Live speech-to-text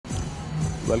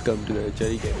welcome to the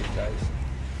Jerry Gaming, guys.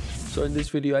 So in this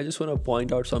video I just want to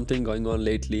point out something going on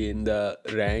lately in the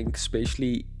rank,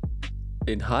 especially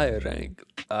in higher rank.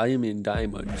 I am in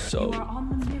diamond, so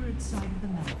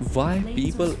why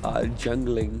people are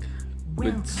jungling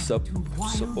with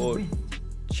support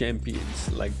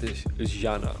champions like this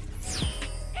Janna.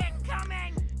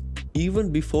 Even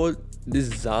before this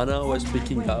Janna was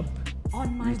picking up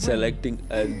and selecting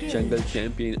a jungle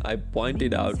champion, I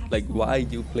pointed out like, why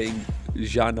you playing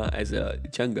Janna as a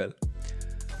jungle?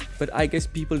 But I guess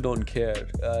people don't care.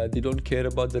 They don't care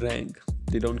about the rank.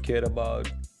 They don't care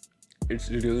about it's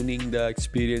ruining the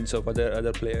experience of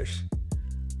other players.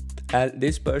 And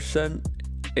this person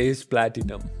is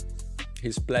platinum.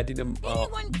 He's platinum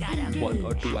 1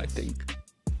 or 2, I think.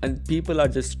 And people are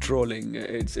just trolling.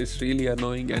 It's really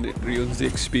annoying and it ruins the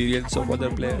experience of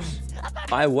other players.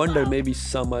 I wonder maybe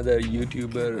some other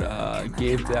YouTuber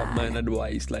gave them an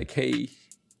advice like, hey,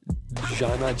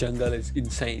 Janna Jungle is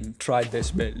insane, try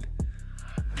this build.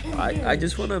 I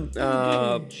just want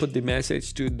to put the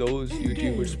message to those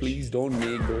YouTubers, please don't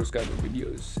make those kind of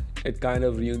videos. It kind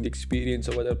of ruins the experience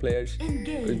of other players.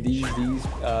 These noobs,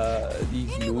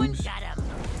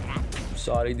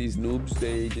 these noobs,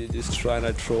 they just try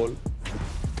to troll,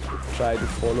 try to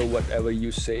follow whatever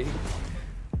you say.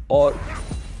 Or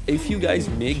if you guys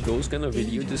make those kind of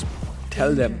videos, just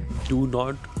tell them do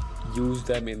not use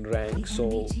them in rank,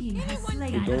 so you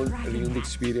don't ruin the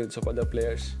experience of other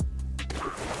players.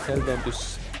 Tell them to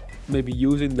maybe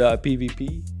use in the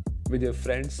PvP with your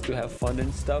friends to have fun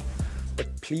and stuff, but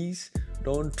please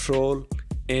don't troll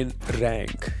in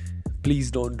rank. Please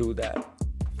don't do that.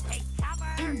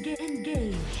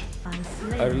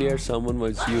 Earlier someone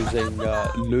was using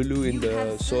Lulu in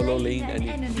the solo lane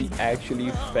and he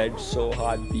actually fed so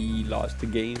hard we lost the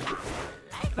game.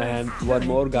 And one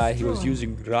more guy, he was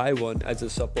using Ryvon as a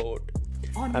support.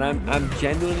 And I'm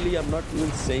genuinely, I'm not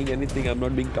even saying anything, I'm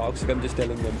not being toxic, I'm just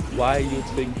telling them why you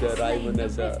think the Ryvon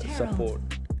as a support.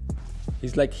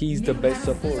 He's like, he's the best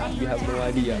support, you have no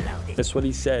idea. That's what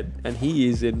he said. And he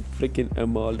is in freaking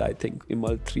Emerald, I think,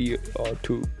 Emerald 3 or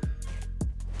 2.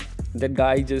 That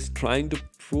guy just trying to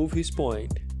prove his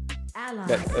point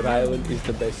that Ryvon is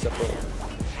the best support.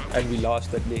 And we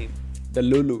lost that game. The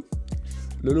Lulu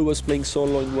was playing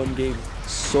solo in one game,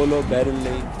 solo Baron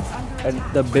lane, and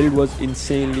the build was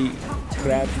insanely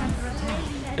crappy.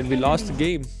 And we lost the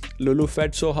game. Lulu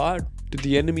fed so hard to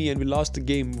the enemy and we lost the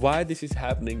game. Why this is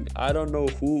happening? I don't know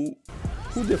who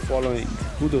they're following.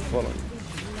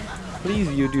 Please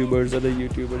YouTubers, other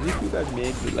YouTubers, if you guys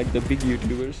make like the big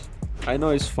YouTubers, I know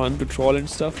it's fun to troll and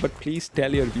stuff, but please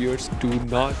tell your viewers, do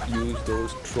not use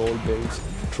those troll builds,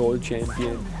 troll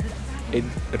champion in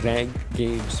ranked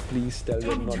games. Please tell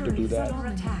them not to do that.